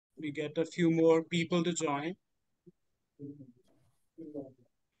we get a few more people to join.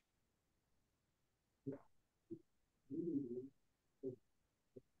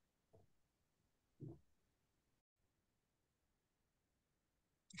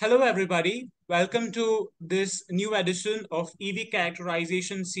 Hello, everybody. Welcome to this new edition of EV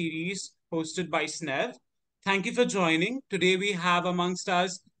Characterization Series hosted by SNEV. Thank you for joining. Today we have amongst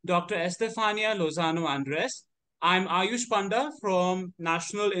us Dr. Estefanía Lozano Andrés. I'm Ayush Panda from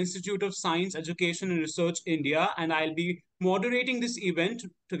National Institute of Science, Education and Research, India, and I'll be moderating this event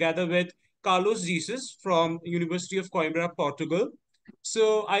together with Carlos Jesus from University of Coimbra, Portugal.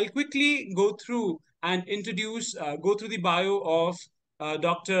 So I'll quickly go through and go through the bio of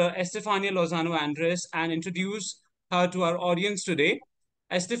Dr. Estefanía Lozano Andrés and introduce her to our audience today.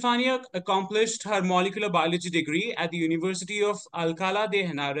 Estefania accomplished her molecular biology degree at the University of Alcalá de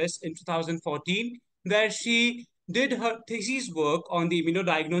Henares in 2014, where she did her thesis work on the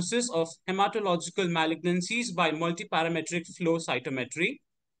immunodiagnosis of hematological malignancies by multiparametric flow cytometry.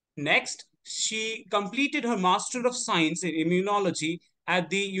 Next, she completed her Master of Science in Immunology at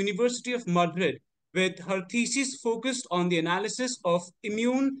the University of Madrid, with her thesis focused on the analysis of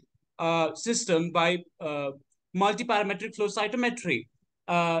immune system by multiparametric flow cytometry.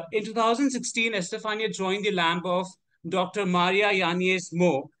 In 2016, Estefania joined the lab of Dr. Maria Yanez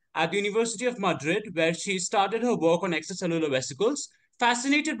Mo at the University of Madrid, where she started her work on extracellular vesicles.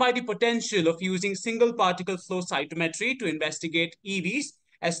 Fascinated by the potential of using single particle flow cytometry to investigate EVs,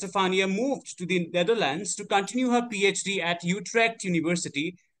 Estefania moved to the Netherlands to continue her PhD at Utrecht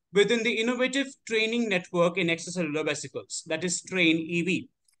University within the innovative training network in extracellular vesicles, that is TRAIN-EV.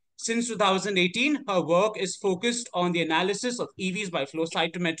 Since 2018, her work is focused on the analysis of EVs by flow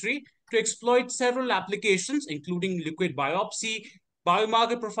cytometry to exploit several applications, including liquid biopsy,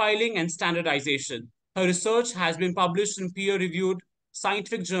 biomarker profiling, and standardization. Her research has been published in peer-reviewed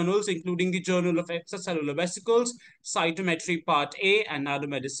scientific journals, including the Journal of Extracellular Vesicles, Cytometry Part A, and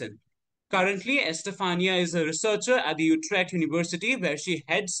Nanomedicine. Currently, Estefania is a researcher at the Utrecht University, where she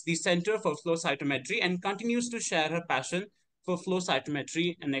heads the Center for Flow Cytometry and continues to share her passion for flow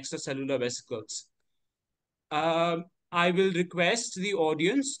cytometry and extracellular vesicles. I will request the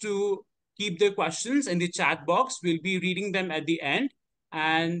audience to keep their questions in the chat box. We'll be reading them at the end.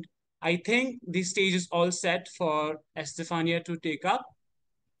 And I think the stage is all set for Estefania to take up.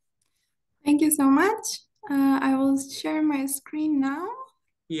 Thank you so much. I will share my screen now.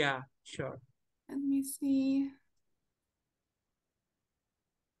 Yeah, sure. Let me see.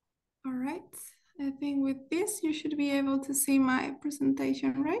 All right. I think with this, you should be able to see my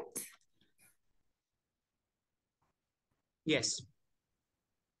presentation, right? Yes.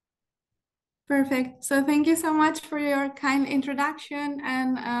 Perfect. So thank you so much for your kind introduction.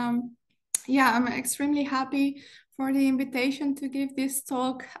 And yeah, I'm extremely happy for the invitation to give this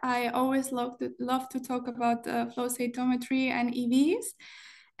talk. I always love to talk about flow cytometry and EVs.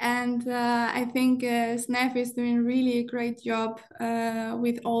 And I think SNEV is doing really a great job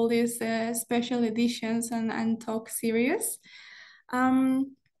with all these special editions and talk series.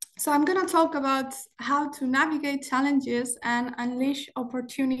 So I'm going to talk about how to navigate challenges and unleash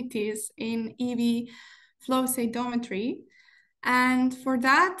opportunities in EV flow cytometry. And for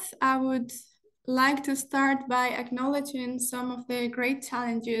that, I would like to start by acknowledging some of the great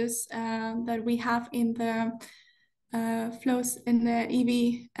challenges that we have in the flows in the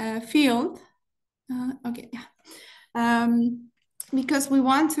EV field. Because we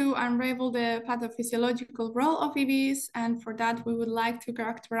want to unravel the pathophysiological role of EVs, and for that we would like to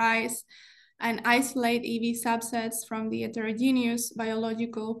characterize and isolate EV subsets from the heterogeneous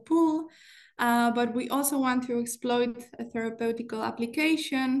biological pool, but we also want to exploit a therapeutical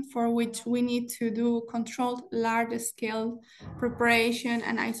application for which we need to do controlled large-scale preparation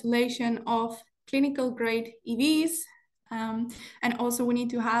and isolation of clinical grade EVs. And also we need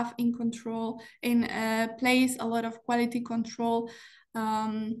to have in place a lot of quality control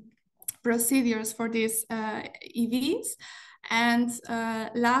procedures for these EVs. And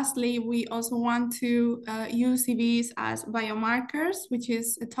lastly, we also want to use EVs as biomarkers, which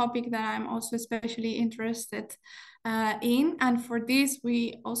is a topic that I'm also especially interested in. And for this,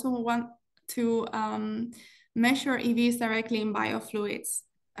 we also want to measure EVs directly in biofluids.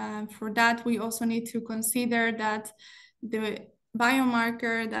 For that, we also need to consider that the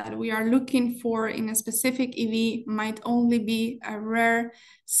biomarker that we are looking for in a specific EV might only be a rare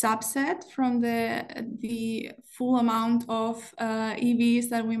subset from the full amount of EVs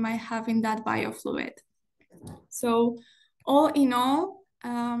that we might have in that biofluid. So all in all,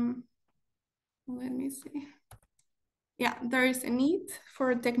 let me see. Yeah, there is a need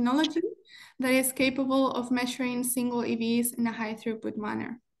for technology that is capable of measuring single EVs in a high throughput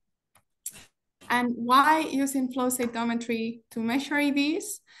manner. And why using flow cytometry to measure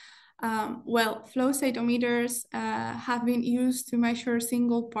EVs? Well, flow cytometers have been used to measure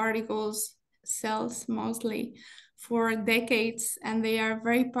single particles, cells mostly, for decades, and they are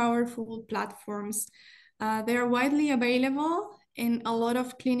very powerful platforms. They are widely available in a lot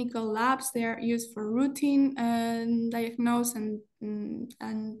of clinical labs. They are used for routine diagnosis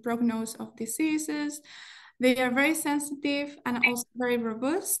and prognosis of diseases. They are very sensitive and also very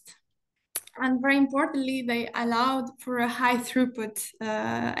robust. And very importantly, they allowed for a high throughput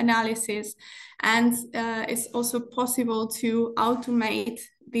analysis. And it's also possible to automate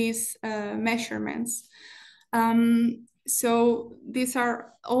these measurements. So these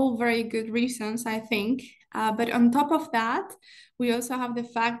are all very good reasons, I think. But on top of that, we also have the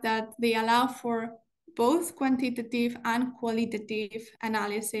fact that they allow for both quantitative and qualitative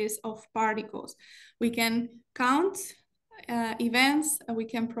analysis of particles. We can count events, we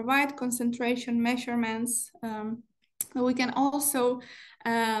can provide concentration measurements, we can also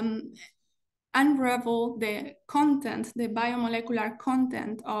unravel the content, the biomolecular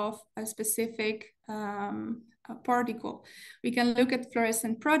content of a specific a particle. We can look at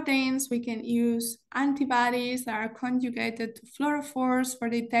fluorescent proteins, we can use antibodies that are conjugated to fluorophores for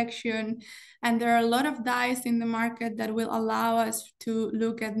detection, and there are a lot of dyes in the market that will allow us to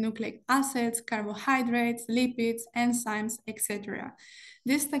look at nucleic acids, carbohydrates, lipids, enzymes, etc.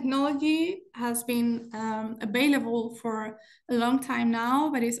 This technology has been available for a long time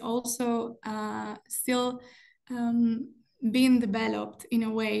now, but is also still being developed in a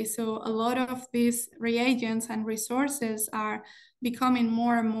way. So a lot of these reagents and resources are becoming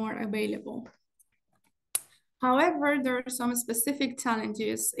more and more available. However, there are some specific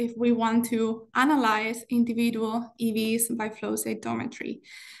challenges if we want to analyze individual EVs by flow cytometry.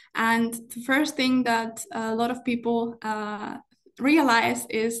 And the first thing that a lot of people realize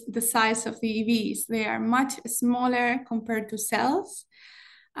is the size of the EVs. They are much smaller compared to cells.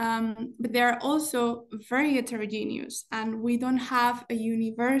 But they are also very heterogeneous, and we don't have a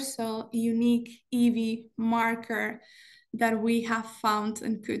universal, unique EV marker that we have found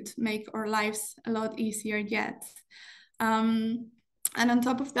and could make our lives a lot easier yet. And on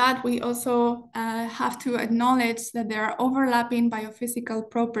top of that, we also have to acknowledge that there are overlapping biophysical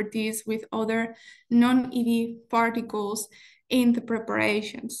properties with other non-EV particles in the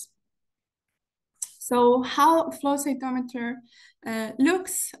preparations. So how flow cytometer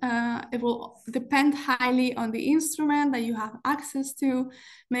looks, it will depend highly on the instrument that you have access to.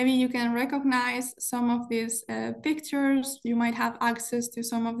 Maybe you can recognize some of these pictures. You might have access to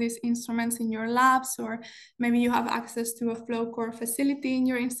some of these instruments in your labs, or maybe you have access to a flow core facility in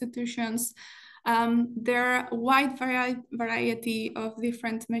your institutions. There are a wide variety of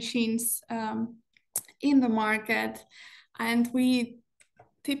different machines in the market, and we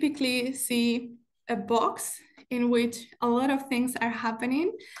typically see a box in which a lot of things are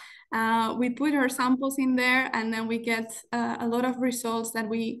happening. We put our samples in there, and then we get a lot of results that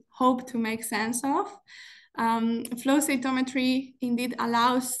we hope to make sense of. Flow cytometry indeed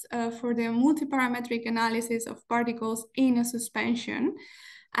allows for the multiparametric analysis of particles in a suspension.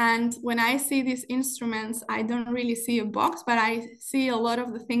 And when I see these instruments, I don't really see a box, but I see a lot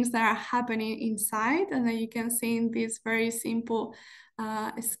of the things that are happening inside, and that you can see in this very simple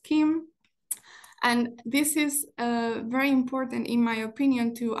scheme. And this is very important, in my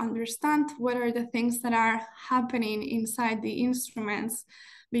opinion, to understand what are the things that are happening inside the instruments.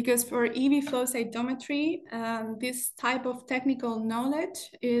 Because for EV flow cytometry, this type of technical knowledge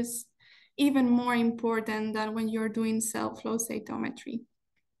is even more important than when you're doing cell flow cytometry.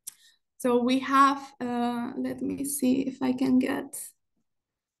 So we have, let me see if I can get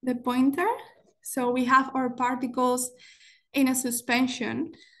the pointer. So we have our particles in a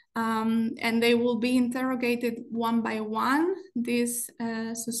suspension, and they will be interrogated one by one. This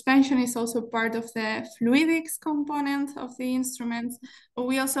suspension is also part of the fluidics component of the instruments, but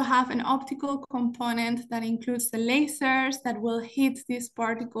we also have an optical component that includes the lasers that will hit these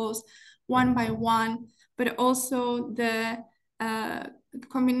particles one by one, but also the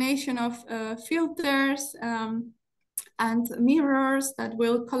combination of filters and mirrors that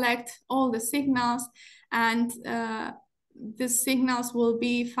will collect all the signals, and the signals will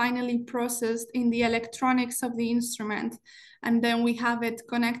be finally processed in the electronics of the instrument. And then we have it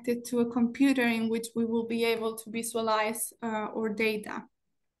connected to a computer in which we will be able to visualize our data.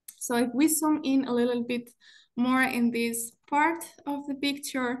 So if we zoom in a little bit more in this part of the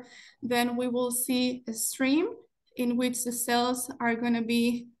picture, then we will see a stream in which the cells are going to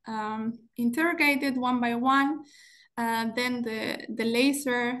be interrogated one by one. then the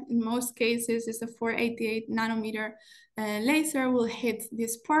laser, in most cases, is a 488 nanometer laser, will hit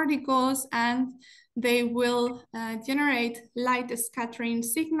these particles, and they will generate light scattering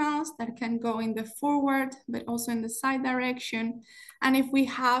signals that can go in the forward, but also in the side direction. And if we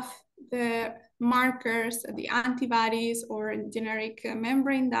have the markers, the antibodies or generic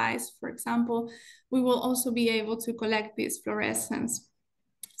membrane dyes, for example, we will also be able to collect this fluorescence.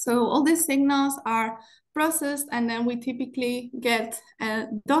 So all these signals are processed, and then we typically get a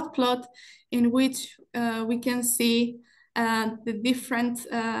dot plot in which we can see the different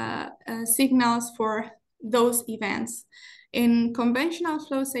signals for those events. In conventional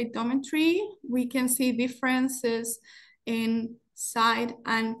flow cytometry, we can see differences in side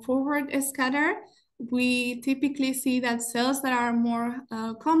and forward scatter. We typically see that cells that are more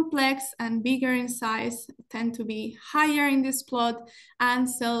complex and bigger in size tend to be higher in this plot, and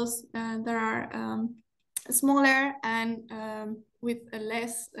cells that are smaller and with a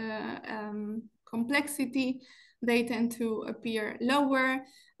less complexity, they tend to appear lower.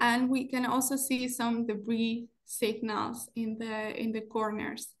 And we can also see some debris signals in the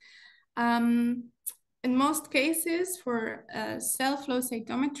corners. In most cases, for cell flow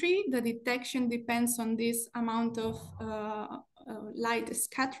cytometry, the detection depends on this amount of light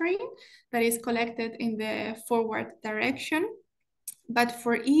scattering that is collected in the forward direction. But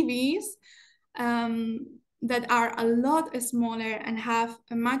for EVs that are a lot smaller and have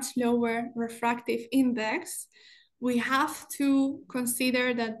a much lower refractive index, we have to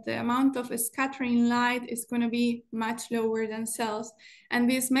consider that the amount of scattering light is going to be much lower than cells. And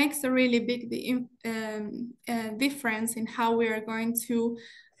this makes a really big difference in how we are going to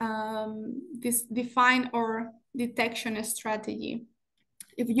define our detection strategy.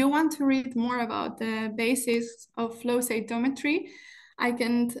 If you want to read more about the basics of flow cytometry, I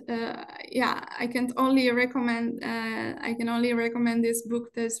can only recommend this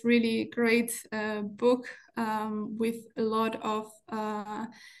book. This really great book with a lot of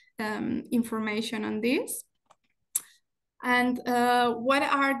information on this. And what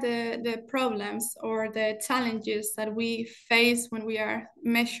are the problems or the challenges that we face when we are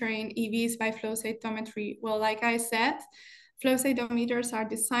measuring EVs by flow cytometry? Well, like I said, flow cytometers are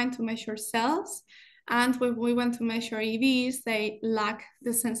designed to measure cells. And when we want to measure EVs, they lack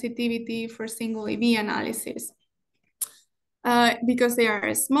the sensitivity for single EV analysis. Because they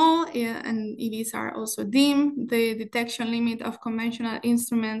are small and EVs are also dim, the detection limit of conventional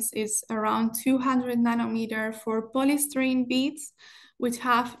instruments is around 200 nanometer for polystyrene beads, which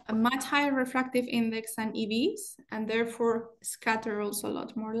have a much higher refractive index than EVs, and therefore scatter also a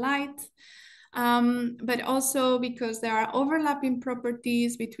lot more light. But also because there are overlapping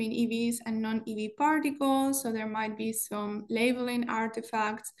properties between EVs and non-EV particles, so there might be some labeling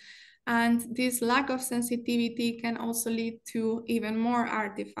artifacts, and this lack of sensitivity can also lead to even more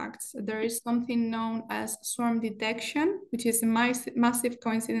artifacts. There is something known as swarm detection, which is a massive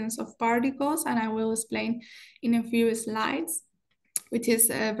coincidence of particles, and I will explain in a few slides, which is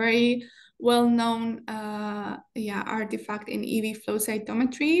a very well-known artifact in EV flow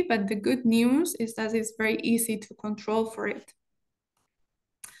cytometry. But the good news is that it's very easy to control for it.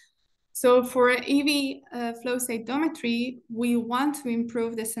 So for EV flow cytometry, we want to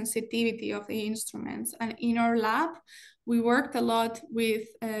improve the sensitivity of the instruments. And in our lab, we worked a lot with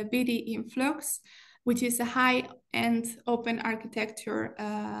BD Influx, which is a high-end open architecture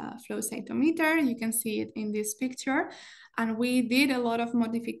flow cytometer. You can see it in this picture. And we did a lot of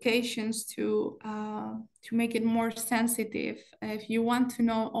modifications to make it more sensitive. If you want to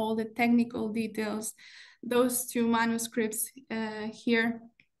know all the technical details, those two manuscripts here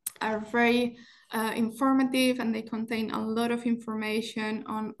are very informative, and they contain a lot of information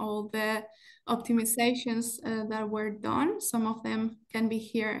on all the optimizations that were done. Some of them can be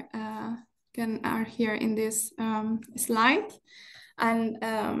here, are here in this slide. And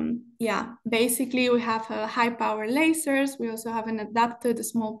basically we have high power lasers. We also have an adapted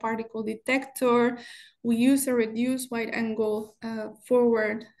small particle detector. We use a reduced wide angle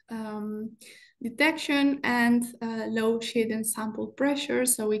forward detection and low sheet and sample pressure,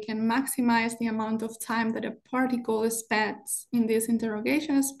 so we can maximize the amount of time that a particle spends in this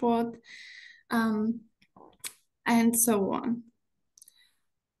interrogation spot, and so on.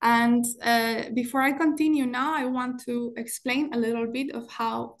 And before I continue now, I want to explain a little bit of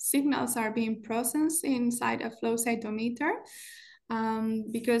how signals are being processed inside a flow cytometer,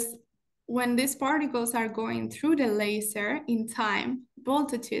 because when these particles are going through the laser in time,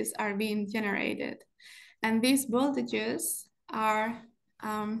 voltages are being generated. And these voltages are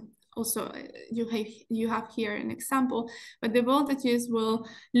also, you have here an example, but the voltages will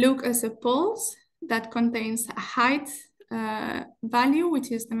look as a pulse that contains a height value,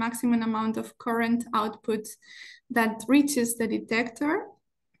 which is the maximum amount of current output that reaches the detector.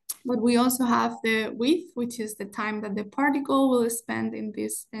 But we also have the width, which is the time that the particle will spend in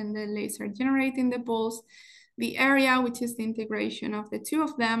the laser generating the pulse, the area, which is the integration of the two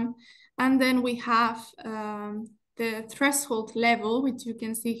of them, and then we have the threshold level, which you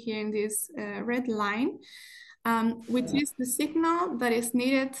can see here in this red line, which is the signal that is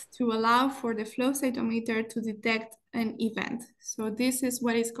needed to allow for the flow cytometer to detect an event. So this is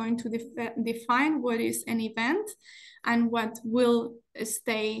what is going to define what is an event and what will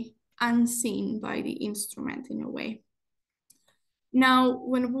stay unseen by the instrument in a way. Now,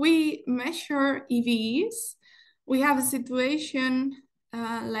 when we measure EVs, we have a situation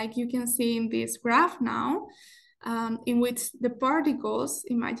like you can see in this graph now, in which the particles,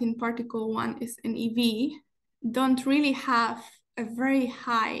 imagine particle 1 is an EV, don't really have a very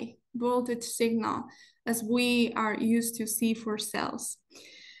high voltage signal as we are used to see for cells.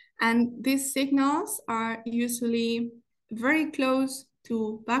 And these signals are usually very close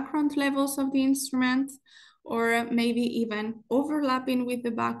to background levels of the instrument, or maybe even overlapping with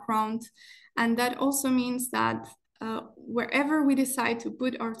the background. And that also means that wherever we decide to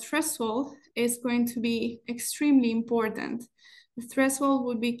put our threshold is going to be extremely important. The threshold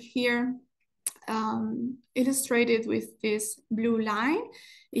would be here illustrated with this blue line.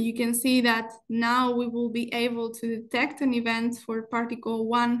 You can see that now we will be able to detect an event for particle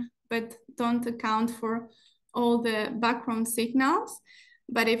 1, but don't account for all the background signals.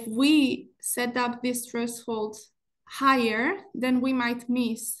 But if we set up this threshold higher, then we might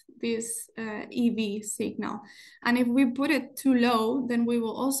miss this EV signal. And if we put it too low, then we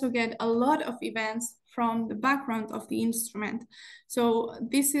will also get a lot of events from the background of the instrument. So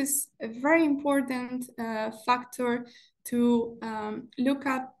this is a very important factor to look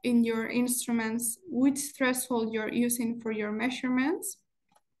up in your instruments which threshold you're using for your measurements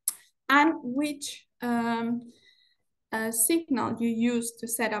and which signal you use to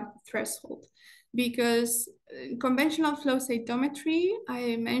set up threshold. Because conventional flow cytometry,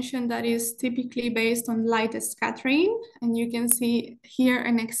 I mentioned that is typically based on light scattering, and you can see here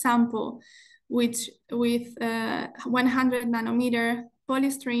an example which with 100 nanometer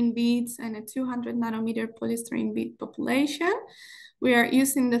polystyrene beads and a 200 nanometer polystyrene bead population. We are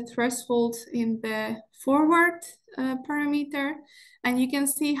using the threshold in the forward parameter, and you can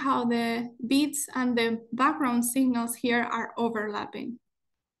see how the beads and the background signals here are overlapping.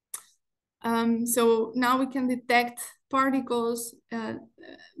 So now we can detect particles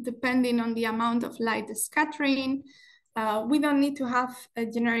depending on the amount of light scattering. We don't need to have a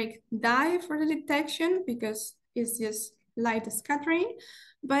generic dye for the detection because it's just light scattering,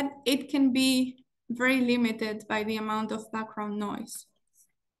 but it can be very limited by the amount of background noise.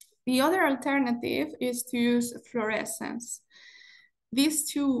 The other alternative is to use fluorescence.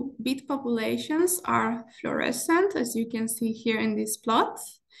 These two bead populations are fluorescent, as you can see here in this plot.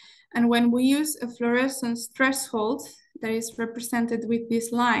 And when we use a fluorescence threshold that is represented with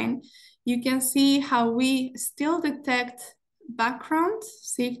this line, you can see how we still detect background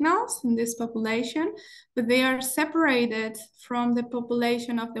signals in this population, but they are separated from the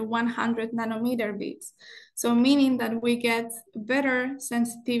population of the 100 nanometer beads. So meaning that we get better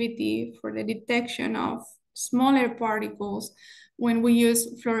sensitivity for the detection of smaller particles when we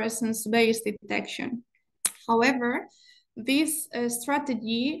use fluorescence-based detection. However, this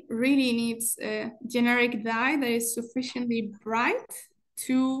strategy really needs a generic dye that is sufficiently bright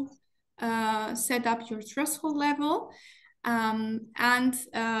to set up your threshold level, and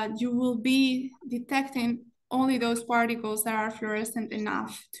you will be detecting only those particles that are fluorescent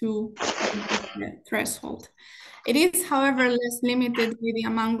enough to the threshold. It is, however, less limited with the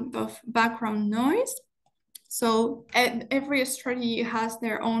amount of background noise. So every strategy has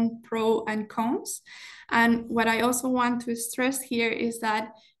their own pros and cons. And what I also want to stress here is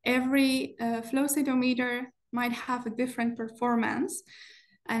that every flow cytometer might have a different performance,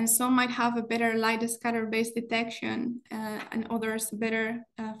 and some might have a better light scatter based detection and others better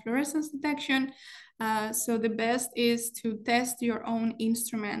fluorescence detection. So the best is to test your own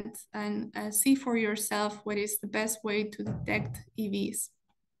instrument and see for yourself what is the best way to detect EVs.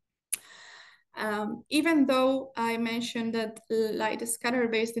 Even though I mentioned that light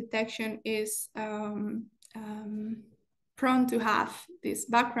scatter-based detection is prone to have this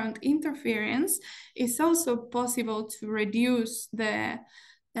background interference, it's also possible to reduce the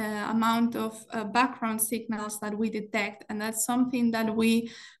amount of background signals that we detect. And that's something that we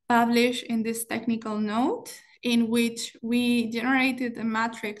publish in this technical note in which we generated a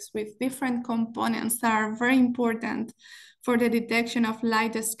matrix with different components that are very important for the detection of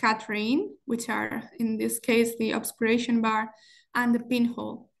light scattering, which are, in this case, the obscuration bar and the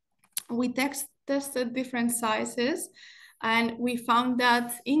pinhole. We tested different sizes, and we found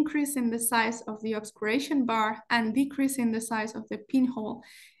that increase in the size of the obscuration bar and decrease in the size of the pinhole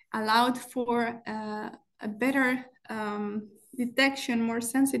allowed for a better detection, more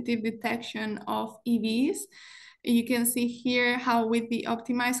sensitive detection of EVs. You can see here how with the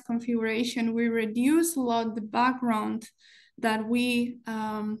optimized configuration, we reduce a lot the background that we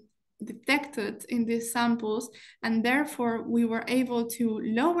detected in these samples, and therefore we were able to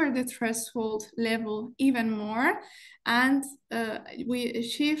lower the threshold level even more, and we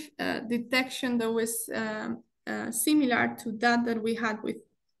achieved detection that was similar to that we had with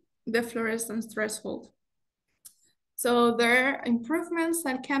the fluorescence threshold. So there are improvements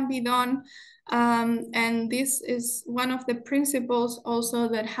that can be done, and this is one of the principles also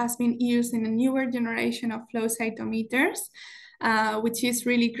that has been used in a newer generation of flow cytometers, which is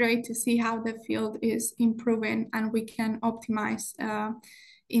really great to see how the field is improving and we can optimize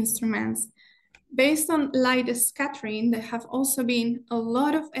instruments. Based on light scattering, there have also been a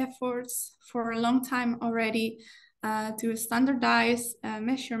lot of efforts for a long time already to standardize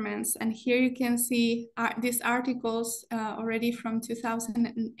measurements. And here you can see these articles already from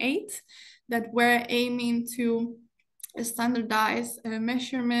 2008 that were aiming to standardize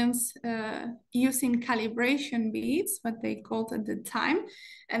measurements using calibration beads, what they called at the time.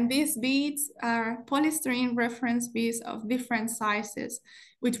 And these beads are polystyrene reference beads of different sizes,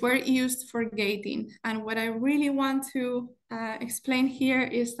 which were used for gating. And what I really want to explain here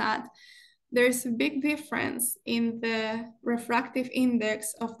is that there's a big difference in the refractive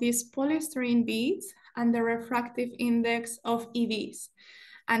index of these polystyrene beads and the refractive index of EVs.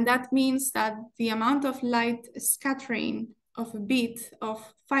 And that means that the amount of light scattering of a bead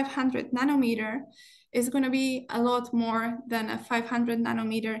of 500 nanometer is going to be a lot more than a 500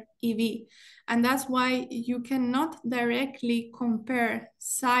 nanometer EV. And that's why you cannot directly compare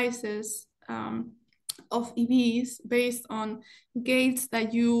sizes of EVs based on gates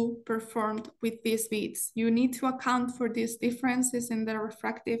that you performed with these beads. You need to account for these differences in the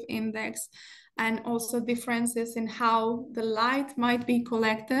refractive index and also differences in how the light might be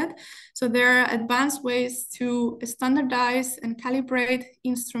collected. So there are advanced ways to standardize and calibrate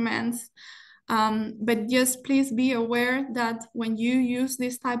instruments. But just please be aware that when you use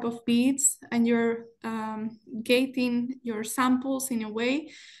this type of beads and you're gating your samples in a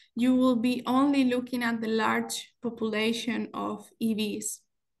way, you will be only looking at the large population of EVs.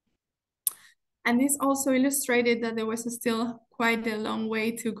 And this also illustrated that there was still quite a long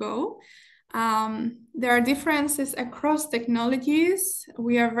way to go. There are differences across technologies.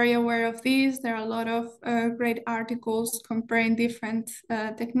 We are very aware of these. There are a lot of great articles comparing different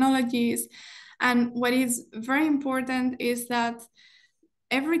technologies. And what is very important is that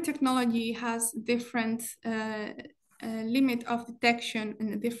every technology has different limit of detection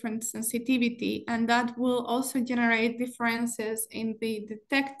and a different sensitivity, and that will also generate differences in the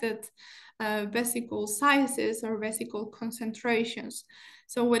detected vesicle sizes or vesicle concentrations.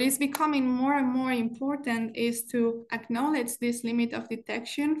 So what is becoming more and more important is to acknowledge this limit of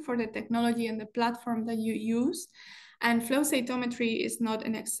detection for the technology and the platform that you use, and flow cytometry is not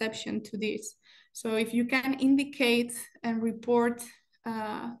an exception to this. So if you can indicate and report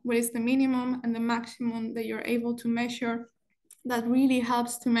what is the minimum and the maximum that you're able to measure, that really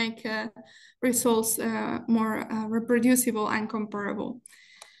helps to make results more reproducible and comparable.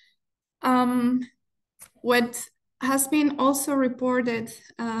 What has been also reported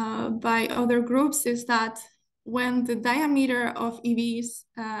by other groups is that when the diameter of EVs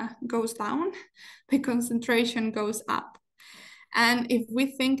goes down, the concentration goes up. And if we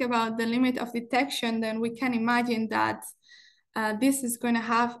think about the limit of detection, then we can imagine that this is going to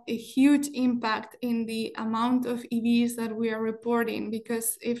have a huge impact in the amount of EVs that we are reporting,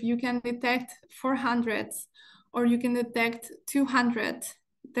 because if you can detect 400 or you can detect 200,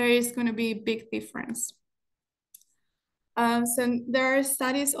 there is going to be a big difference. So there are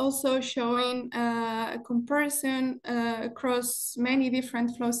studies also showing a comparison across many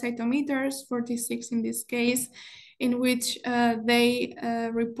different flow cytometers, 46 in this case, in which they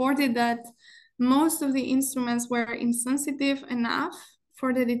reported that most of the instruments were insensitive enough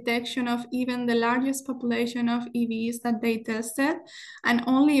for the detection of even the largest population of EVs that they tested, and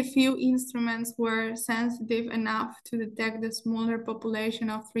only a few instruments were sensitive enough to detect the smaller population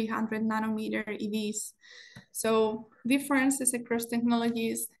of 300 nanometer EVs. So differences across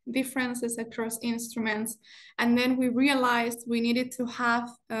technologies, differences across instruments. And then we realized we needed to have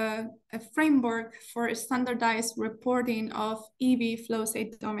a framework for standardized reporting of EV flow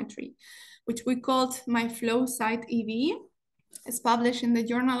cytometry, which we called My Flow Cyt EV. It's published in the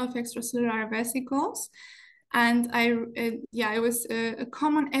Journal of Extracellular Vesicles. And it was a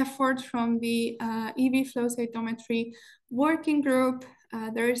common effort from the EV flow cytometry working group.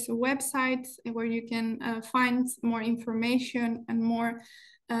 There is a website where you can find more information and more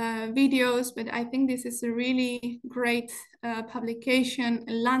videos, but I think this is a really great publication,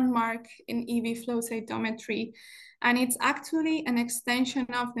 a landmark in EV flow cytometry. And it's actually an extension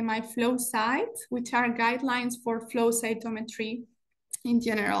of the My Flow Cyt, which are guidelines for flow cytometry in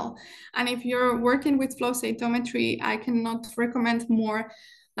general. And if you're working with flow cytometry, I cannot recommend more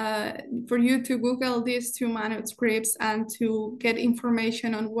for you to Google these two manuscripts and to get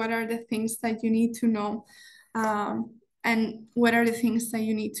information on what are the things that you need to know and what are the things that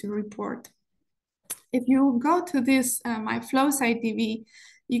you need to report. If you go to this My Flow Cyt EV,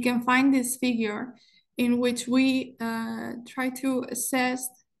 you can find this figure in which we try to assess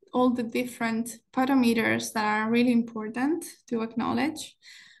all the different parameters that are really important to acknowledge.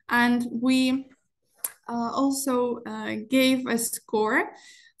 And we also gave a score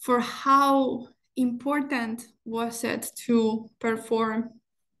for how important was it to perform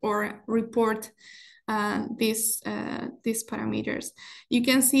or report these parameters. You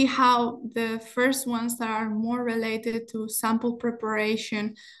can see how the first ones that are more related to sample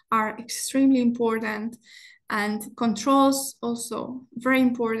preparation are extremely important, and controls also very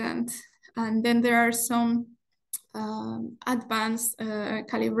important. And then there are some advanced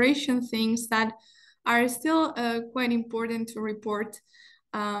calibration things that are still quite important to report,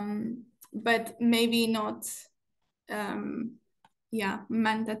 but maybe not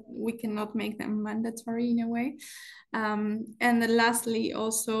we cannot make them mandatory in a way. And then lastly,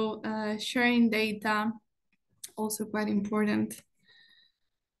 also sharing data, also quite important.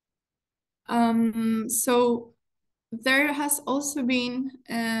 So there has also been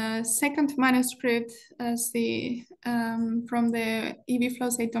a second manuscript from the EV flow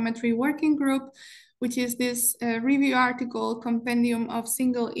cytometry working group, which is this review article, Compendium of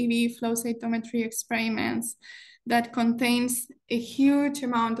Single EV Flow Cytometry Experiments, that contains a huge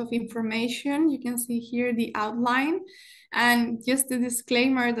amount of information. You can see here the outline, and just a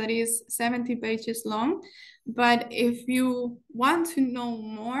disclaimer that is 70 pages long. But if you want to know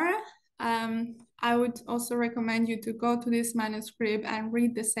more, I would also recommend you to go to this manuscript and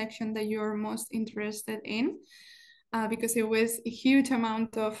read the section that you're most interested in, because it was a huge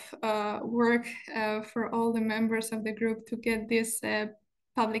amount of work for all the members of the group to get this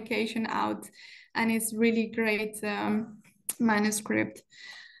publication out, and it's really great manuscript.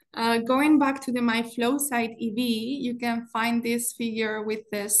 Going back to the My Flow Cyt EV, you can find this figure with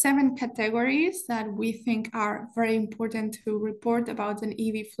the 7 categories that we think are very important to report about an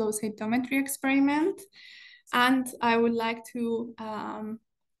EV flow cytometry experiment. And I would like to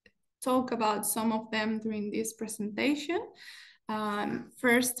talk about some of them during this presentation.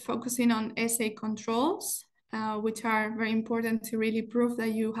 First, focusing on assay controls, which are very important to really prove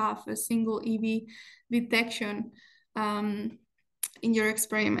that you have a single EV detection in your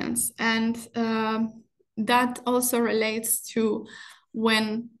experiments. And that also relates to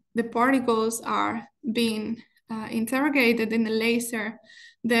when the particles are being interrogated in the laser,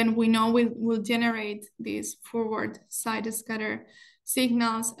 then we know we will generate these forward side scatter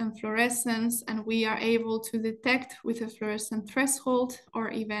signals and fluorescence, and we are able to detect with a fluorescent threshold or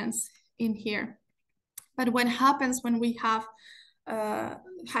events in here. But what happens when we have a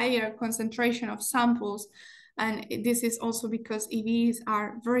higher concentration of samples, and this is also because EVs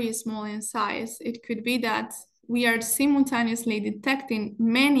are very small in size, it could be that we are simultaneously detecting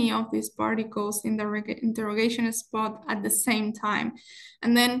many of these particles in the interrogation spot at the same time.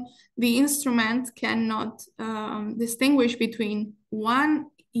 And then the instrument cannot distinguish between one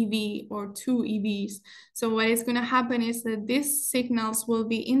EV or 2 EVs. So what is going to happen is that these signals will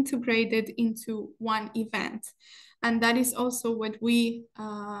be integrated into one event. And that is also what we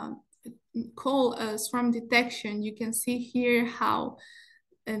call a swarm detection. You can see here how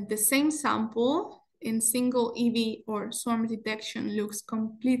the same sample in single EV or swarm detection looks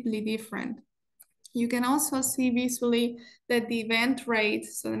completely different. You can also see visually that the event rate,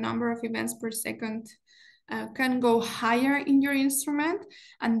 so the number of events per second, can go higher in your instrument.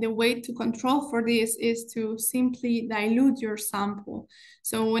 And the way to control for this is to simply dilute your sample.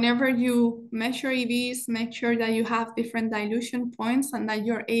 So whenever you measure EVs, make sure that you have different dilution points and that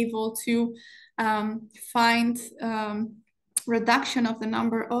you're able to find reduction of the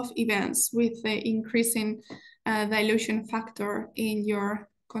number of events with the increasing dilution factor in your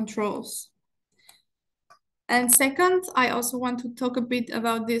controls. And second, I also want to talk a bit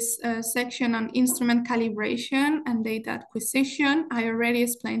about this section on instrument calibration and data acquisition. I already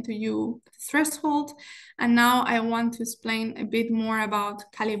explained to you the threshold, and now I want to explain a bit more about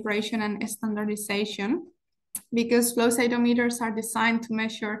calibration and standardization, because flow cytometers are designed to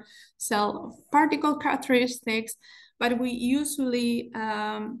measure cell particle characteristics, but we usually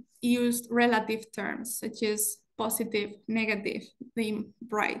use relative terms such as positive, negative, dim,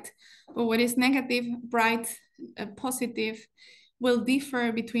 bright. But what is negative, bright, positive will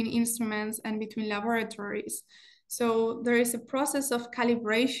differ between instruments and between laboratories. So there is a process of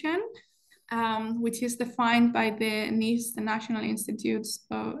calibration, which is defined by the NIST, the National Institute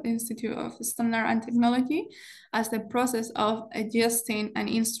of Standard and Technology, as the process of adjusting an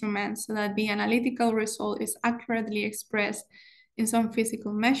instrument so that the analytical result is accurately expressed in some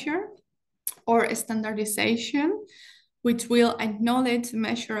physical measure, or a standardization, which will acknowledge a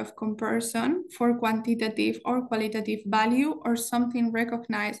measure of comparison for quantitative or qualitative value or something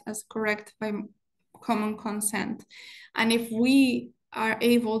recognized as correct by common consent. And if we are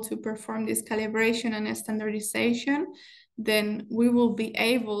able to perform this calibration and standardization, then we will be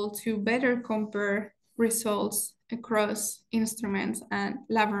able to better compare results across instruments and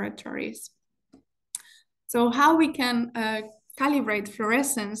laboratories. So how we can calibrate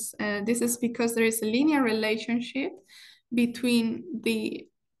fluorescence? This is because there is a linear relationship between the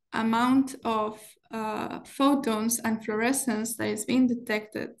amount of photons and fluorescence that is being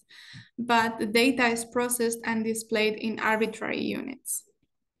detected, but the data is processed and displayed in arbitrary units.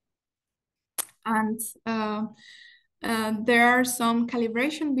 And there are some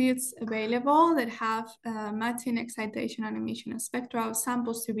calibration bits available that have matching excitation and emission spectra of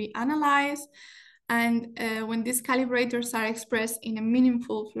samples to be analyzed. And when these calibrators are expressed in a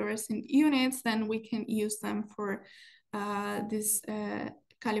meaningful fluorescent units, then we can use them for this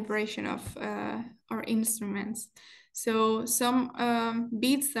calibration of our instruments. So some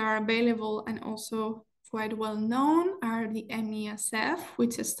bits that are available and also quite well known are the MESF,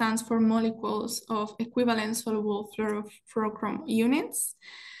 which stands for molecules of equivalent soluble fluorochrome units.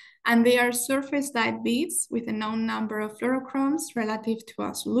 And they are surface dyed beads with a known number of fluorochromes relative to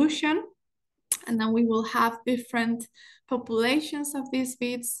a solution. And then we will have different populations of these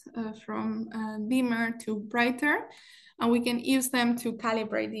beads from dimmer to brighter, and we can use them to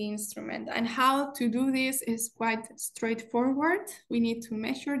calibrate the instrument. And how to do this is quite straightforward. We need to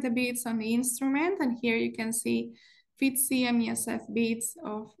measure the beads on the instrument, and here you can see FITC MESF beads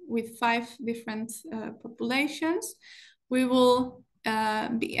with 5 different populations. We will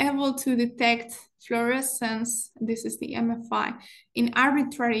be able to detect fluorescence, this is the MFI, in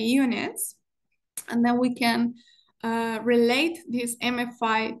arbitrary units. And then we can relate this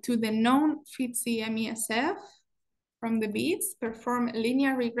MFI to the known FITC MESF from the beads, perform a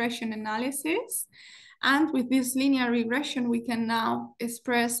linear regression analysis. And with this linear regression, we can now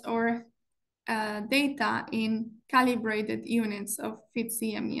express our data in calibrated units of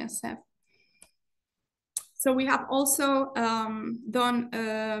FITC MESF. So we have also done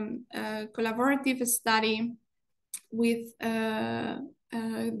a collaborative study with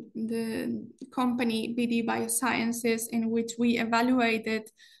the company BD Biosciences, in which we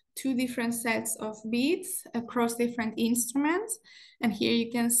evaluated 2 different sets of beads across different instruments. And here you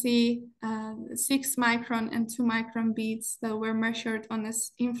can see 6 micron and 2 micron beads that were measured on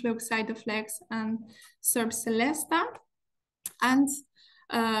this influx Cytoflex and Serb Celesta. And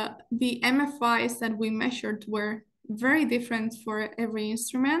the MFIs that we measured were very different for every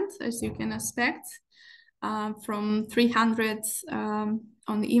instrument, as you can expect. From 300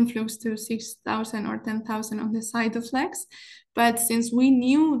 on the influx to 6,000 or 10,000 on the Cytoflex. But since we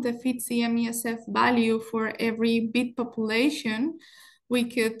knew the FITC MESF value for every bead population, we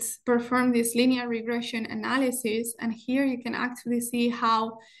could perform this linear regression analysis. And here you can actually see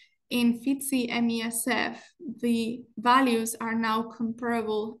how in FITC MESF, the values are now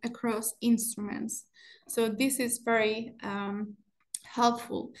comparable across instruments. So this is very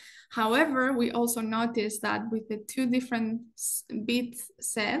helpful. However, we also noticed that with the 2 different bead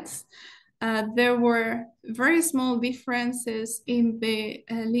sets, there were very small differences in the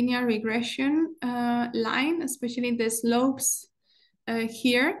linear regression line, especially the slopes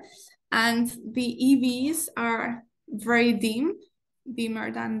here. And the EVs are very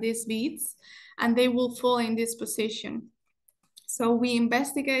dimmer than these beads. and they will fall in this position. So we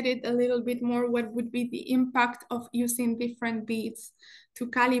investigated a little bit more what would be the impact of using different beads to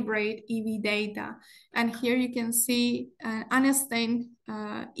calibrate EV data. And here you can see an unstained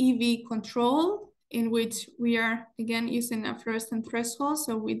EV control, in which we are again using a fluorescent threshold,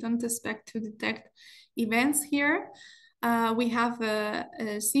 so we don't expect to detect events here. We have a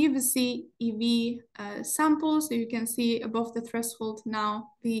CVC EV sample, so you can see above the threshold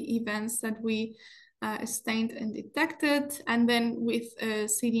now the events that we stained and detected, and then with a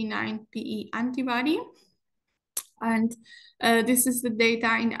CD9 PE antibody. And this is the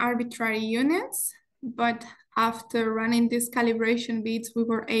data in arbitrary units, but after running these calibration beads, we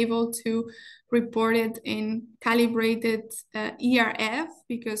were able to report it in calibrated ERF,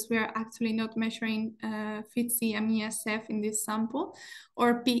 because we are actually not measuring FITC-MESF in this sample,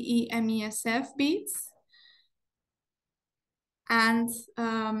 or PE-MESF beads. And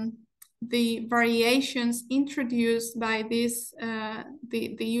the variations introduced by this,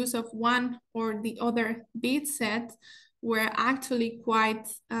 the use of one or the other bead set, were actually quite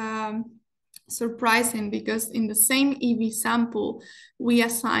surprising, because in the same EV sample, we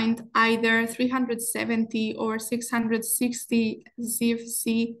assigned either 370 or 660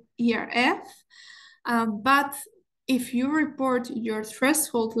 ZFC ERF, but if you report your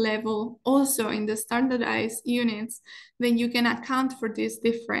threshold level also in the standardized units, then you can account for these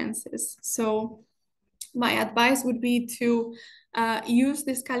differences. So my advice would be to use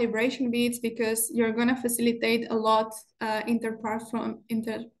these calibration beads, because you're going to facilitate a lot inter-platform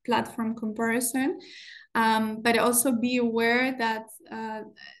comparison, but also be aware that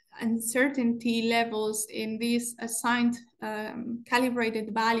uncertainty levels in these assigned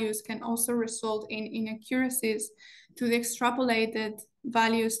calibrated values can also result in inaccuracies to the extrapolated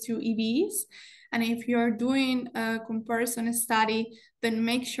values to EVs. And if you're doing a comparison study, then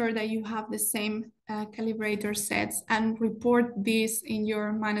make sure that you have the same calibrator sets and report this in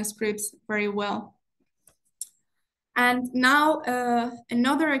your manuscripts very well. And now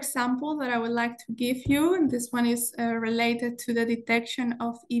another example that I would like to give you, and this one is related to the detection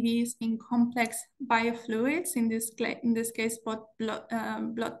of EVs in complex biofluids, in this case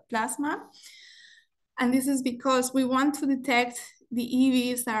blood plasma. And this is because we want to detect the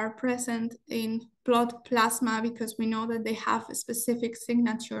EVs that are present in blood plasma, because we know that they have specific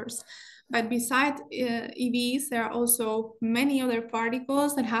signatures. But besides EVs, there are also many other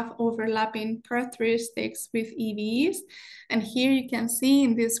particles that have overlapping characteristics with EVs. And here you can see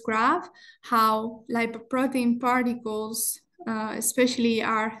in this graph how lipoprotein particles especially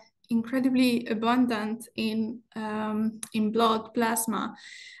are incredibly abundant in blood plasma,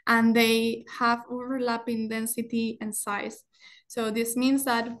 and they have overlapping density and size. So this means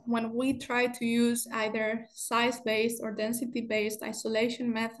that when we try to use either size-based or density-based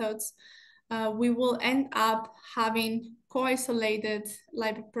isolation methods, we will end up having co-isolated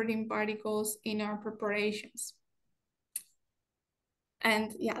lipoprotein particles in our preparations.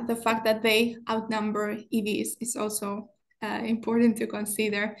 And yeah, the fact that they outnumber EVs is also important to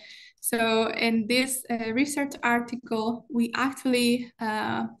consider. So in this research article, we actually,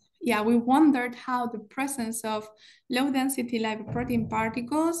 we wondered how the presence of low-density lipoprotein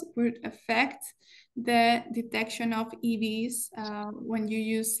particles would affect the detection of EVs when you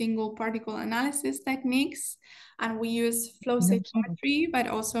use single particle analysis techniques. And we use flow cytometry, but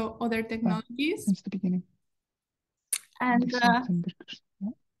also other technologies. Since the beginning. And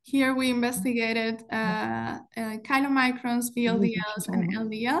here we investigated chylomicrons, VLDLs, and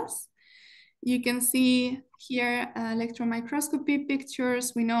LDLs. You can see here electron microscopy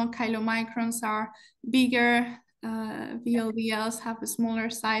pictures. We know chylomicrons are bigger, VLDLs have a smaller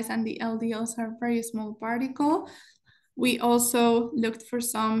size, and the LDLs are very small particle. We also looked for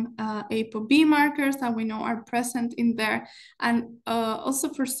some ApoB markers that we know are present in there, and also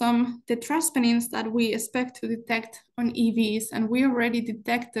for some tetraspanines that we expect to detect on EVs. And we already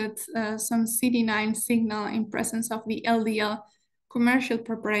detected some CD9 signal in presence of the LDL commercial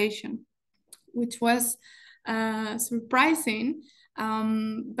preparation, which was surprising,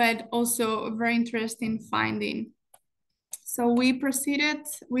 but also a very interesting finding. So we proceeded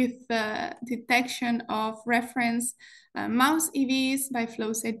with the detection of reference mouse EVs by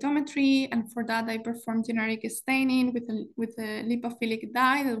flow cytometry, and for that I performed generic staining with a lipophilic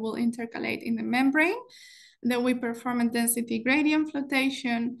dye that will intercalate in the membrane. Then we perform a density gradient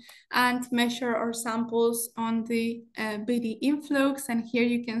flotation and measure our samples on the BD influx. And here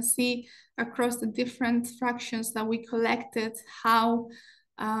you can see across the different fractions that we collected how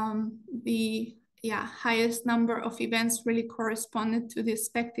the highest number of events really corresponded to the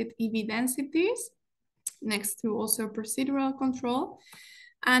expected EV densities, next to also procedural control.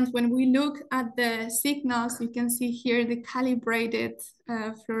 And when we look at the signals, you can see here the calibrated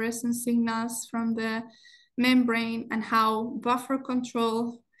fluorescence signals from the membrane and how buffer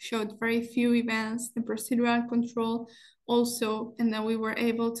control showed very few events, the procedural control also, and then we were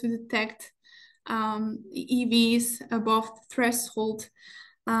able to detect EVs above the threshold.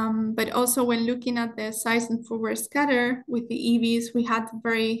 But also when looking at the size and forward scatter with the EVs, we had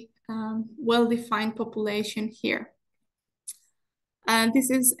very well-defined population here. And this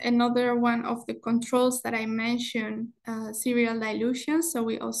is another one of the controls that I mentioned, serial dilution. So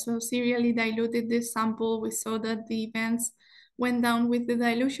we also serially diluted this sample. We saw that the events went down with the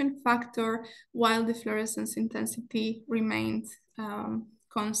dilution factor while the fluorescence intensity remained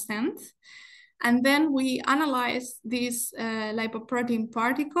constant. And then we analyzed these lipoprotein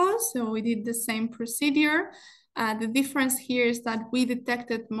particles. So we did the same procedure. The difference here is that we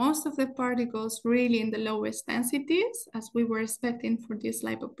detected most of the particles really in the lowest densities, as we were expecting for these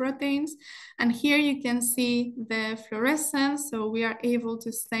lipoproteins. And here you can see the fluorescence. So we are able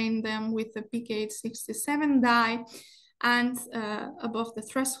to stain them with the PK67 dye. And above the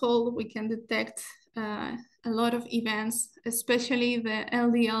threshold, we can detect a lot of events, especially the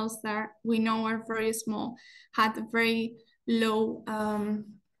LDLs that we know are very small, had very low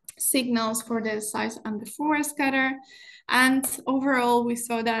signals for the size and the forward scatter. And overall, we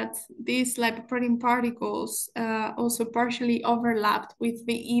saw that these lipoprotein particles also partially overlapped with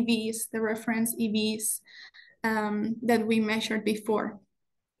the EVs, the reference EVs that we measured before.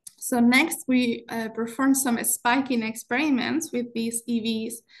 So next, we performed some spiking experiments with these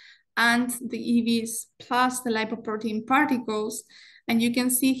EVs and the EVs plus the lipoprotein particles. And you can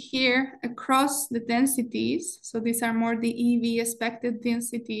see here across the densities. So these are more the EV expected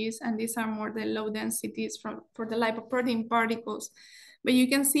densities, and these are more the low densities for the lipoprotein particles. But you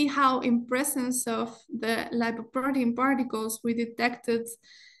can see how in presence of the lipoprotein particles, we detected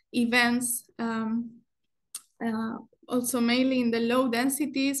events also mainly in the low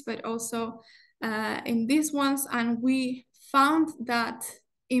densities, but also in these ones. And we found that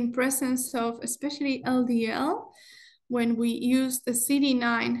in presence of especially LDL, when we used the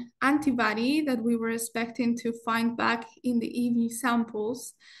CD9 antibody that we were expecting to find back in the EV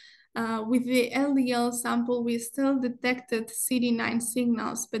samples, with the LDL sample, we still detected CD9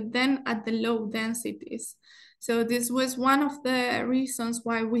 signals, but then at the low densities. So this was one of the reasons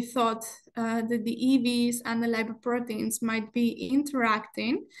why we thought that the EVs and the lipoproteins might be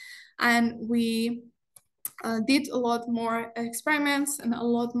interacting. And we did a lot more experiments and a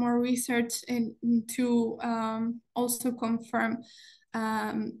lot more research to also confirm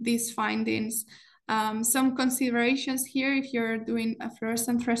these findings. Some considerations here, if you're doing a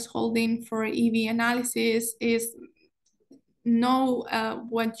fluorescent thresholding for EV analysis, is know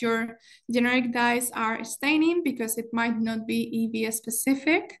what your generic dyes are staining, because it might not be EV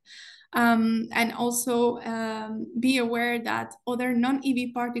specific. And also be aware that other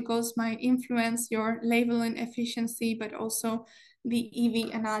non-EV particles might influence your labeling efficiency, but also the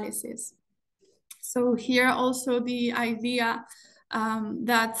EV analysis. So here also the idea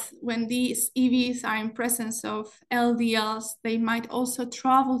that when these EVs are in presence of LDLs, they might also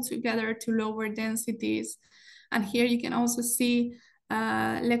travel together to lower densities. And here you can also see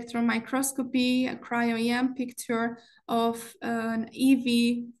electron microscopy, a cryo-EM picture of an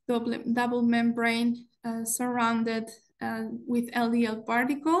EV double membrane surrounded with LDL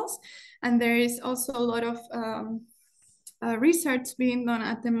particles. And there is also a lot of research being done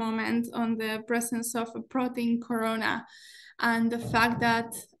at the moment on the presence of a protein corona and the fact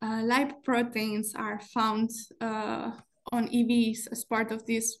that lipoproteins are found on EVs as part of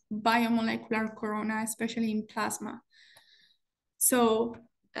this biomolecular corona, especially in plasma. So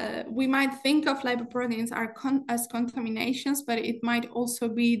we might think of lipoproteins as contaminations, but it might also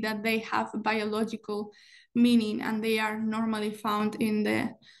be that they have a biological meaning and they are normally found in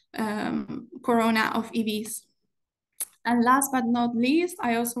the corona of EVs. And last but not least,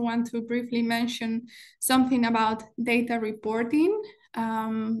 I also want to briefly mention something about data reporting,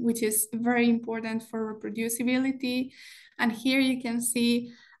 which is very important for reproducibility. And here you can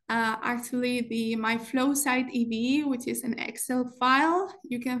see actually my flow site EV, which is an Excel file.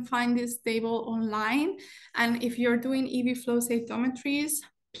 You can find this table online. And if you're doing EV flow cytometries,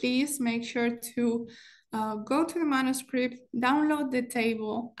 please make sure to go to the manuscript, download the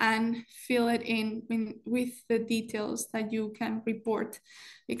table, and fill it in with the details that you can report,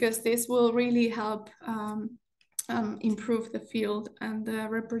 because this will really help improve the field and the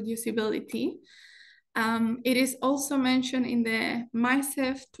reproducibility. It is also mentioned in the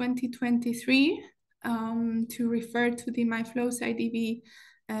MyCEF 2023 to refer to the MyFlowSite EV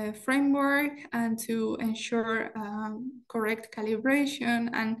framework and to ensure correct calibration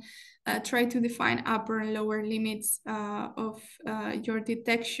and try to define upper and lower limits of your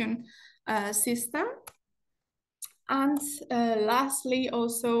detection system. And lastly,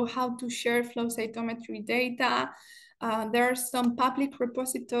 also how to share flow cytometry data. There are some public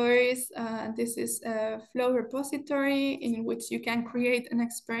repositories. This is a flow repository in which you can create an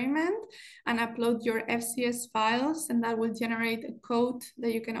experiment and upload your FCS files, and that will generate a code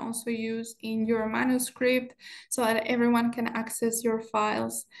that you can also use in your manuscript so that everyone can access your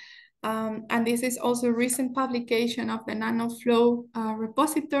files. And this is also a recent publication of the NanoFlow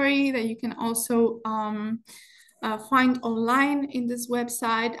repository that you can also find online in this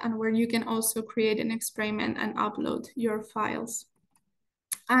website, and where you can also create an experiment and upload your files.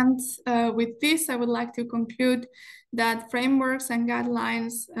 And with this, I would like to conclude that frameworks and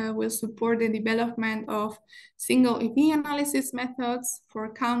guidelines will support the development of single EV analysis methods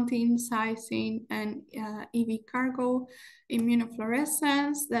for counting, sizing, and EV cargo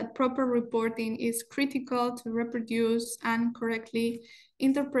immunofluorescence, that proper reporting is critical to reproduce and correctly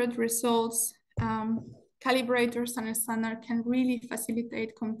interpret results. Calibrators and standard can really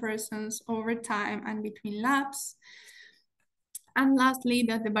facilitate comparisons over time and between labs. And lastly,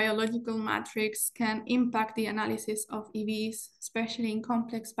 that the biological matrix can impact the analysis of EVs, especially in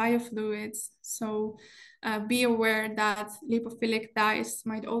complex biofluids. So be aware that lipophilic dyes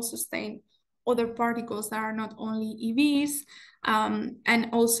might also stain other particles that are not only EVs, and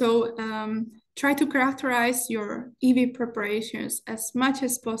also try to characterize your EV preparations as much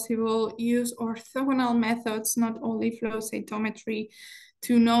as possible. Use orthogonal methods, not only flow cytometry,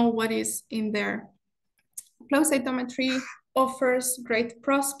 to know what is in there. Flow cytometry offers great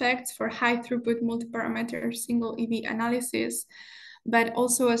prospects for high throughput multi-parameter single EV analysis, but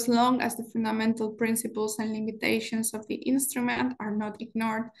also as long as the fundamental principles and limitations of the instrument are not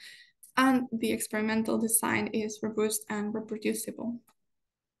ignored and the experimental design is robust and reproducible.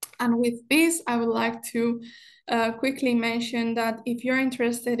 And with this, I would like to quickly mention that if you're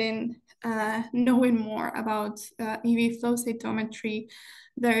interested in knowing more about EV flow cytometry,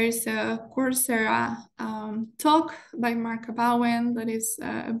 there is a Coursera talk by Mark Bowen that is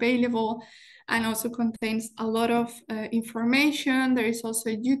available and also contains a lot of information. There is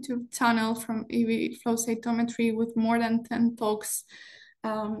also a YouTube channel from EV flow cytometry with more than 10 talks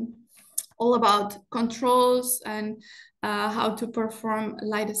all about controls and how to perform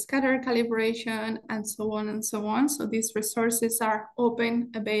light scatter calibration and so on and so on. So these resources are open,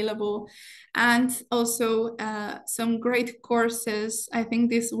 available, and also some great courses. I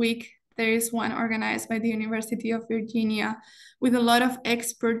think this week there is one organized by the University of Virginia with a lot of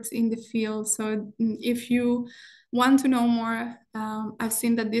experts in the field. So if you want to know more, I've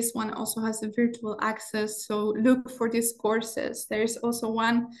seen that this one also has a virtual access. So look for these courses. There's also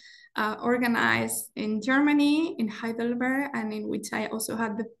one organized in Germany, in Heidelberg, and in which I also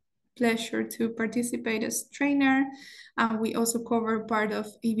had the pleasure to participate as trainer. We also cover part of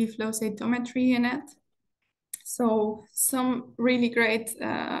EV flow cytometry in it. So some really great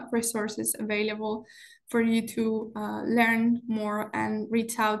resources available for you to learn more and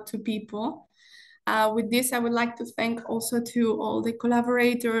reach out to people. With this, I would like to thank also to all the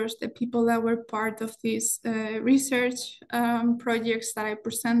collaborators, the people that were part of these research projects that I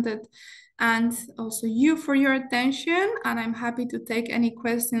presented, and also you for your attention. And I'm happy to take any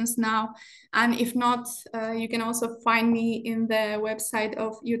questions now. And if not, you can also find me in the website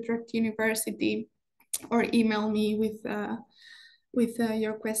of Utrecht University or email me with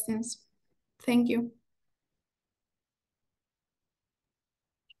your questions. Thank you.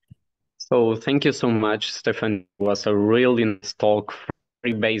 So thank you so much, Stefan. It was a really nice talk,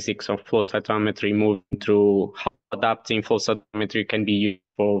 very basics of flow cytometry, moving through how adapting flow cytometry can be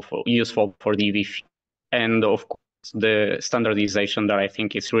useful for the EV field. And of course, the standardization that I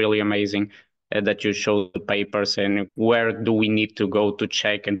think is really amazing, that you showed the papers and where do we need to go to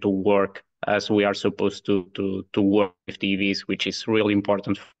check and to work as we are supposed to work with the EVs, which is really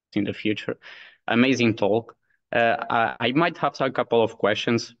important in the future. Amazing talk. I might have a couple of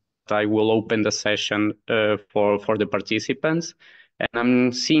questions. I will open the session for the participants. And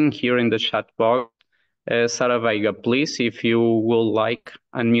I'm seeing here in the chat box, Sara Veiga, please, if you will like,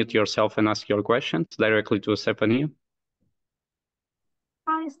 unmute yourself and ask your questions directly to Estefanía.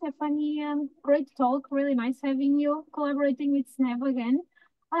 Hi, Estefanía. Great talk. Really nice having you collaborating with SNEV again.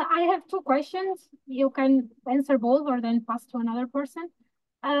 I have two questions. You can answer both or then pass to another person.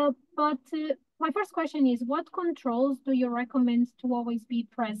 But my first question is, what controls do you recommend to always be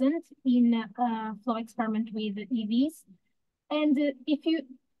present in a flow experiment with EVs? And if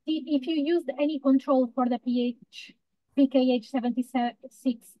you used any control for the pH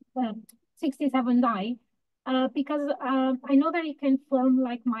PKH67 dye, because I know that it can form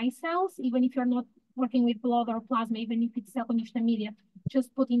like my cells, even if you're not working with blood or plasma, even if it's cell-conditioned media,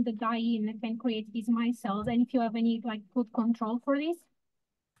 just putting the dye in, it can create these micelles. And if you have any like good control for this.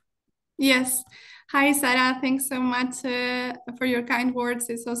 Yes. Hi, Sarah. Thanks so much for your kind words.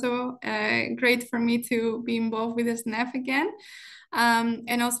 It's also great for me to be involved with SNEV again.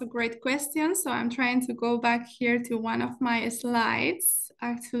 And also great questions. So I'm trying to go back here to one of my slides,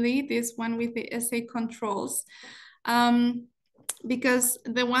 actually, this one with the assay controls. Because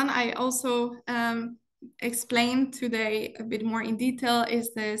the one I also explained today a bit more in detail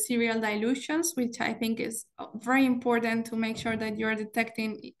is the serial dilutions, which I think is very important to make sure that you're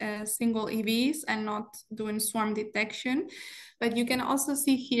detecting single EVs and not doing swarm detection. But you can also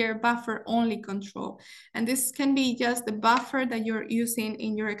see here buffer only control. And this can be just the buffer that you're using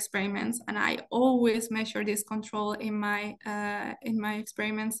in your experiments. And I always measure this control in my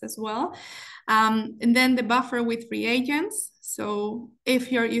experiments as well. And then the buffer with reagents. So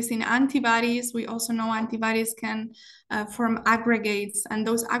if you're using antibodies, we also know antibodies can form aggregates, and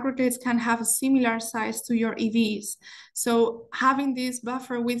those aggregates can have a similar size to your EVs. So having this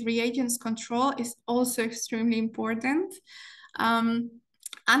buffer with reagents control is also extremely important.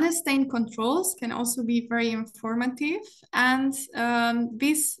 Unstained controls can also be very informative, and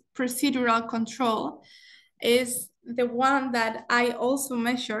this procedural control is the one that I also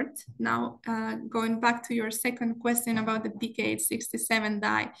measured. Now, going back to your second question about the PKH67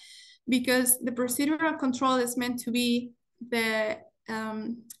 dye, because the procedural control is meant to be the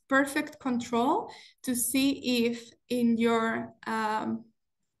perfect control to see if in your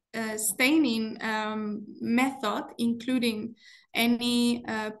staining method, including any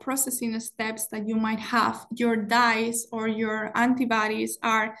processing steps that you might have, your dyes or your antibodies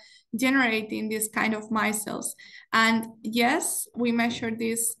are generating this kind of micelles. And yes, we measured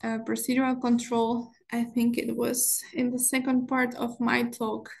this procedural control. I think it was in the second part of my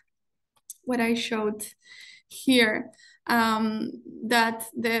talk, what I showed here, that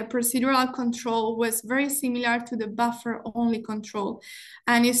the procedural control was very similar to the buffer only control.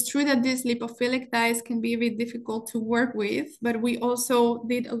 And it's true that these lipophilic dyes can be a bit difficult to work with, but we also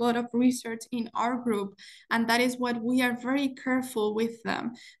did a lot of research in our group, and that is what we are very careful with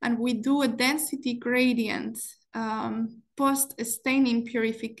them. And we do a density gradient post-staining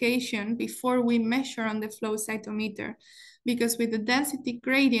purification before we measure on the flow cytometer, because with the density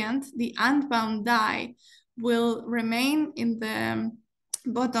gradient, the unbound dye will remain in the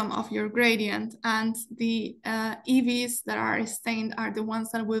bottom of your gradient, and the EVs that are stained are the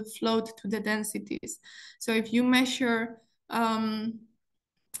ones that will float to the densities. So if you measure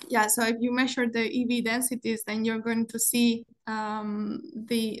if you measure the EV densities, then you're going to see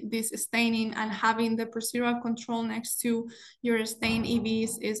this staining, and having the procedural control next to your stained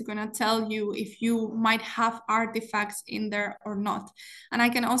EVs is going to tell you if you might have artifacts in there or not. And I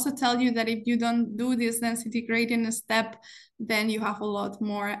can also tell you that if you don't do this density gradient step, then you have a lot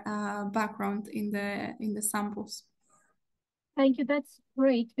more background in the samples. Thank you. That's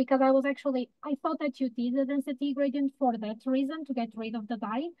great, because I thought that you did the density gradient for that reason, to get rid of the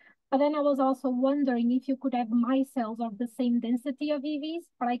dye. But then I was also wondering if you could have micelles of the same density of EVs.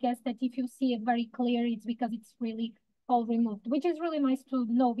 But I guess that if you see it very clear, it's because it's really all removed, which is really nice to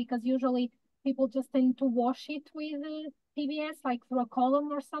know, because usually people just tend to wash it with PBS, like through a column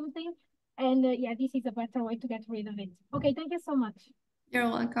or something. And yeah, this is a better way to get rid of it. Okay, thank you so much. You're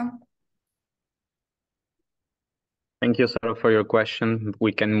welcome. Thank you, Sarah, for your question.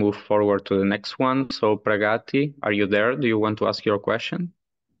 We can move forward to the next one. So, Pragati, are you there? Do you want to ask your question?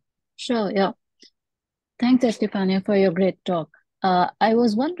 Sure, yeah. Thanks, Estefania, for your great talk. I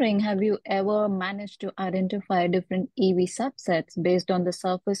was wondering, have you ever managed to identify different EV subsets based on the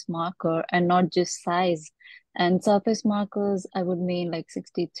surface marker and not just size? And surface markers, I would mean like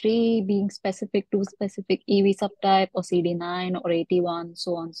 63 being specific to specific EV subtype, or CD9 or 81,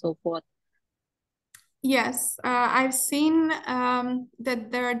 so on and so forth. Yes, I've seen that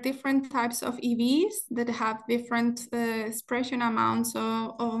there are different types of EVs that have different expression amounts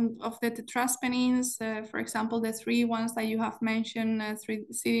of the tetraspanines. For example, the three ones that you have mentioned,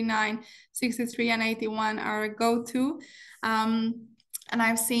 CD9, 63, and 81 are a go-to. And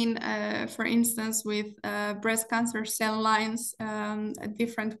I've seen, for instance, with breast cancer cell lines,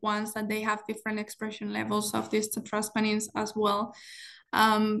 different ones that they have different expression levels of these tetraspanines as well.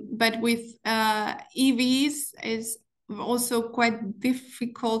 But with EVs, is also quite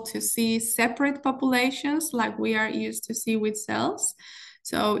difficult to see separate populations like we are used to see with cells.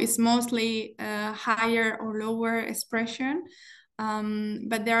 So it's mostly higher or lower expression.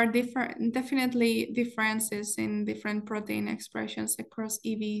 But there are definitely differences in different protein expressions across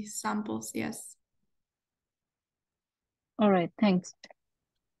EV samples, yes. All right, thanks.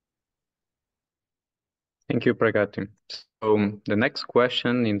 Thank you, Pragati. So the next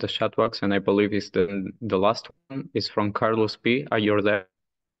question in the chat box, and I believe is the last one, is from Carlos P. Are you there?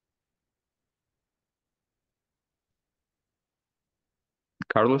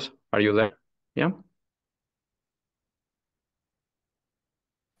 Carlos, are you there? Yeah.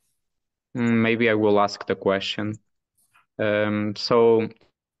 Maybe I will ask the question. So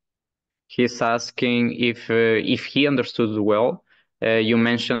he's asking if he understood well. You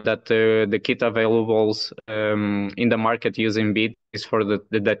mentioned that the kit availables in the market using beads is for the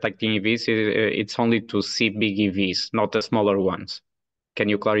detecting EVs. It's only to see big EVs, not the smaller ones. Can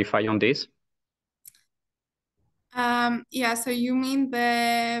you clarify on this? Yeah, so you mean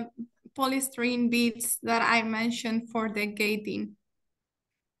the polystyrene beads that I mentioned for the gating,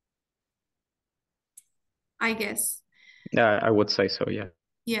 I guess. Yeah, I would say so, yeah.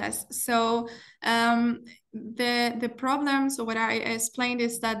 Yes, so the problem, so what I explained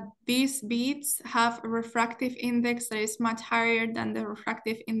is that these beads have a refractive index that is much higher than the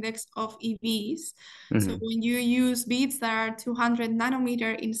refractive index of EVs. So when you use beads that are 200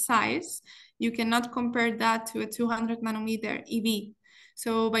 nanometer in size, you cannot compare that to a 200 nanometer EV.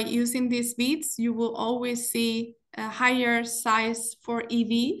 So by using these beads, you will always see a higher size for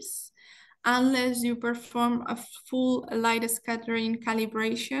EVs, unless you perform a full light scattering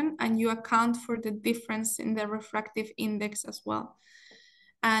calibration and you account for the difference in the refractive index as well.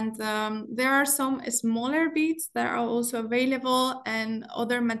 And there are some smaller beads that are also available and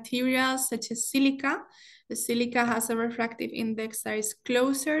other materials such as silica. The silica has a refractive index that is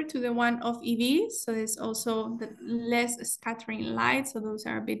closer to the one of EVs, so there's also the less scattering light, so those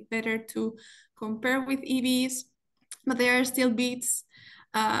are a bit better to compare with EVs. But there are still beads.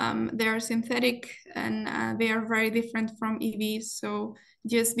 They are synthetic and they are very different from EVs. So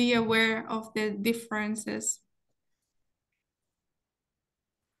just be aware of the differences.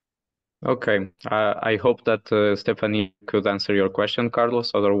 Okay, I hope that Stephanie could answer your question,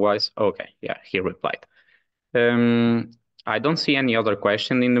 Carlos. Otherwise, okay, yeah, he replied. I don't see any other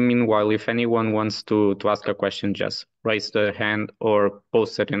question. In the meanwhile, if anyone wants to ask a question, just raise the hand or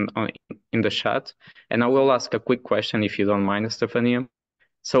post it in the chat. And I will ask a quick question if you don't mind, Estefanía.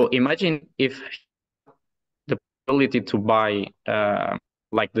 So imagine if the ability to buy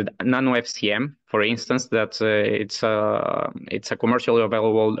like the nano FCM, for instance, that it's a commercially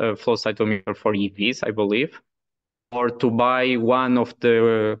available flow cytometer for EVs, I believe, or to buy one of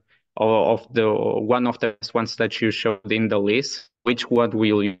the ones that you showed in the list. Which one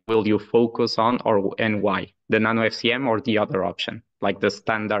will you focus on, and why? The nano FCM or the other option, like the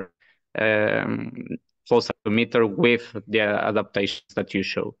standard flow cytometer with the adaptations that you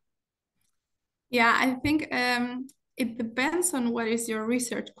showed? Yeah, I think it depends on what is your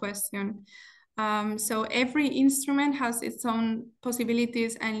research question. So every instrument has its own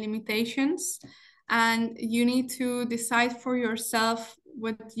possibilities and limitations, and you need to decide for yourself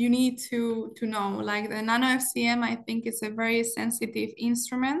what you need to know. Like the nano FCM, I think it's a very sensitive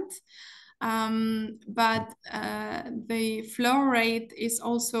instrument, but the flow rate is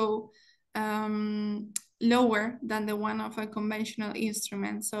also lower than the one of a conventional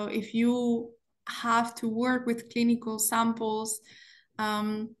instrument. So if you have to work with clinical samples,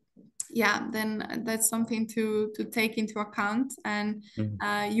 yeah, then that's something to take into account. And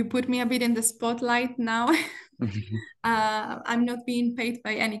you put me a bit in the spotlight now. I'm not being paid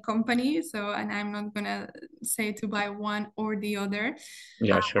by any company, and I'm not gonna say to buy one or the other.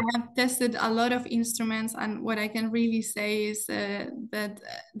 Yeah, sure. I have tested a lot of instruments, and what I can really say is that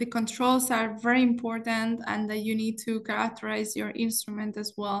the controls are very important, and that you need to characterize your instrument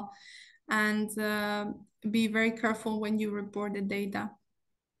as well, and be very careful when you report the data.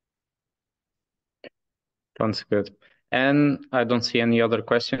 Sounds good. And I don't see any other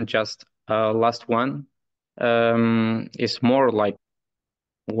question, just last one. It's more like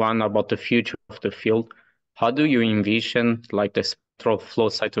one about the future of the field. How do you envision like the spectral flow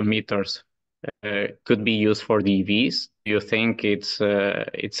cytometers could be used for the EVs? Do you think it's a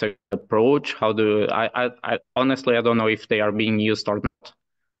good approach? How do I honestly, I don't know if they are being used or not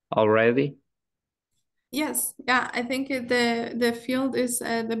already. Yes, yeah, I think the field is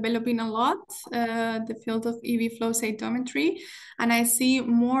developing a lot, the field of EV flow cytometry, and I see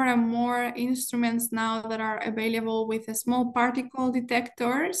more and more instruments now that are available with small particle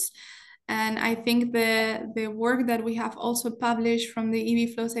detectors, And I think the work that we have also published from the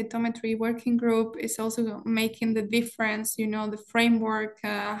EV flow cytometry working group is also making the difference, you know, the framework,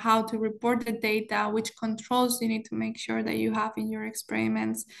 how to report the data, which controls you need to make sure that you have in your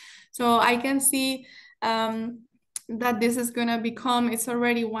experiments. So I can see that this is going to become, it's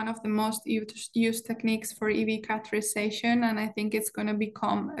already one of the most used techniques for EV characterization, and I think it's going to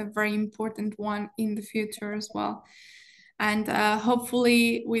become a very important one in the future as well. And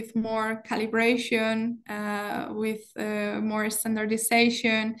hopefully with more calibration, with more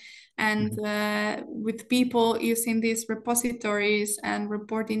standardization, and with people using these repositories and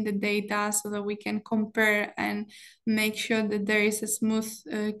reporting the data so that we can compare and make sure that there is a smooth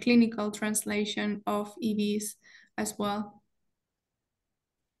clinical translation of EVs as well.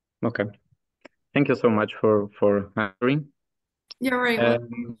 Okay. Thank you so much for answering. You're very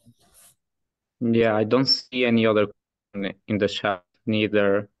welcome. Yeah, I don't see any other in the chat,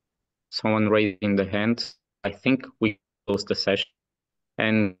 neither someone raising the hand. I think we close the session.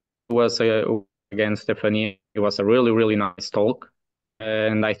 And it was, again, Estefanía, it was a really, really nice talk.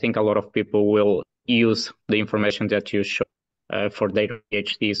 And I think a lot of people will use the information that you showed for their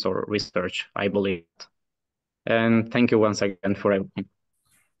PhDs or research, I believe. And thank you once again for everything.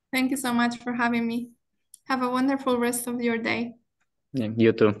 Thank you so much for having me. Have a wonderful rest of your day. Yeah,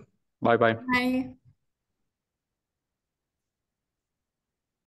 you too. Bye-bye. Bye.